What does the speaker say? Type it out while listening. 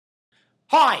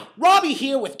Hi, Robbie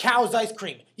here with COWS Ice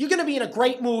Cream. You're gonna be in a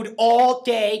great mood all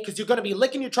day because you're gonna be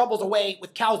licking your troubles away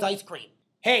with COWS Ice Cream.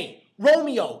 Hey,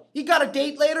 Romeo, you got a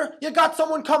date later? You got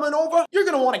someone coming over? You're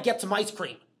gonna wanna get some ice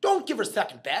cream. Don't give her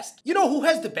second best. You know who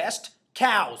has the best?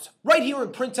 COWS, right here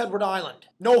in Prince Edward Island.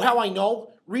 Know how I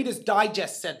know? Reader's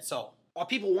Digest said so. Or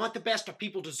people want the best or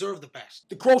people deserve the best.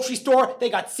 The grocery store, they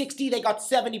got 60, they got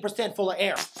 70% full of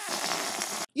air.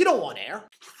 You don't want air.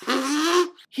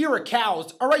 Here at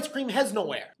COWS, our ice cream has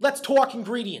no air. Let's talk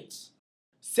ingredients.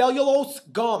 Cellulose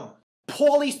gum,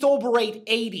 polysorbate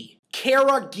 80,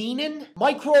 carrageenan,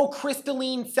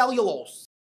 microcrystalline cellulose,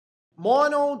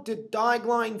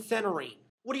 monodidiglycerine.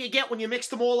 What do you get when you mix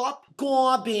them all up?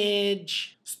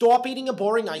 Garbage. Stop eating a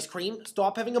boring ice cream.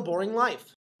 Stop having a boring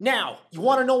life. Now, you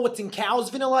want to know what's in COWS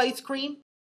vanilla ice cream?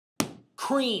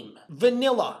 Cream,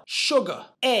 vanilla, sugar,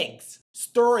 eggs.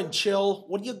 Stir and chill.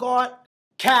 What do you got?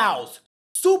 COWS.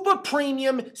 Super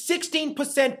premium, 16%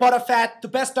 butterfat, the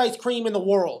best ice cream in the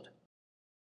world.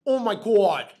 Oh my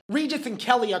God. Regis and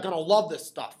Kelly are gonna love this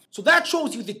stuff. So that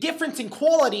shows you the difference in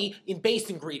quality in base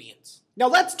ingredients. Now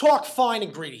let's talk fine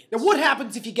ingredients. Now what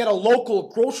happens if you get a local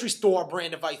grocery store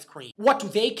brand of ice cream? What do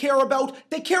they care about?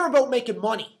 They care about making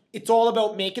money. It's all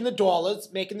about making the dollars,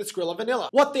 making the Skrilla vanilla.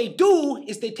 What they do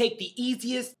is they take the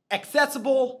easiest,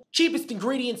 accessible, cheapest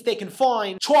ingredients they can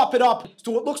find, chop it up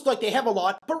so it looks like they have a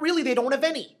lot, but really they don't have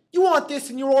any. You want this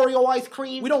in your Oreo ice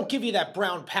cream? We don't give you that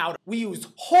brown powder. We use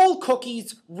whole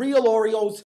cookies, real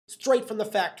Oreos, straight from the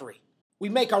factory. We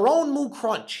make our own Moo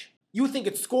Crunch. You think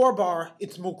it's Score Bar,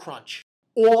 it's Moo Crunch.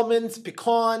 Almonds,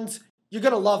 pecans, you're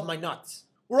gonna love my nuts.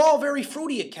 We're all very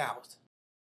fruity at COWS.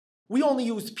 We only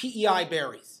use PEI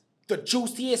berries. The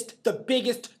juiciest, the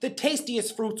biggest, the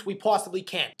tastiest fruits we possibly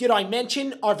can. Did I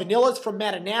mention our vanillas from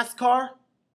Madagascar?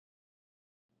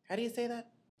 How do you say that?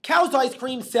 COWS ice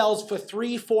cream sells for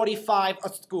 $3.45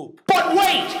 a scoop. But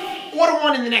wait! Order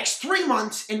one in the next 3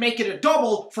 months and make it a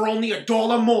double for only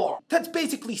 $1 more. That's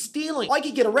basically stealing. I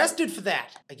could get arrested for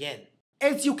that. Again.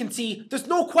 As you can see, there's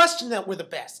no question that we're the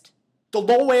best. The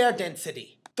low air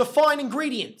density, the fine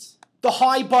ingredients, the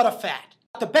high butter fat,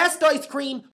 the best ice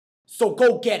cream, so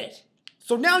go get it.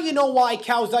 So now you know why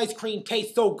COWS ice cream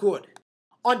tastes so good.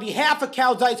 On behalf of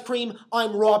COWS ice cream,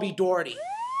 I'm Robbie Doherty.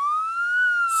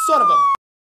 Son of a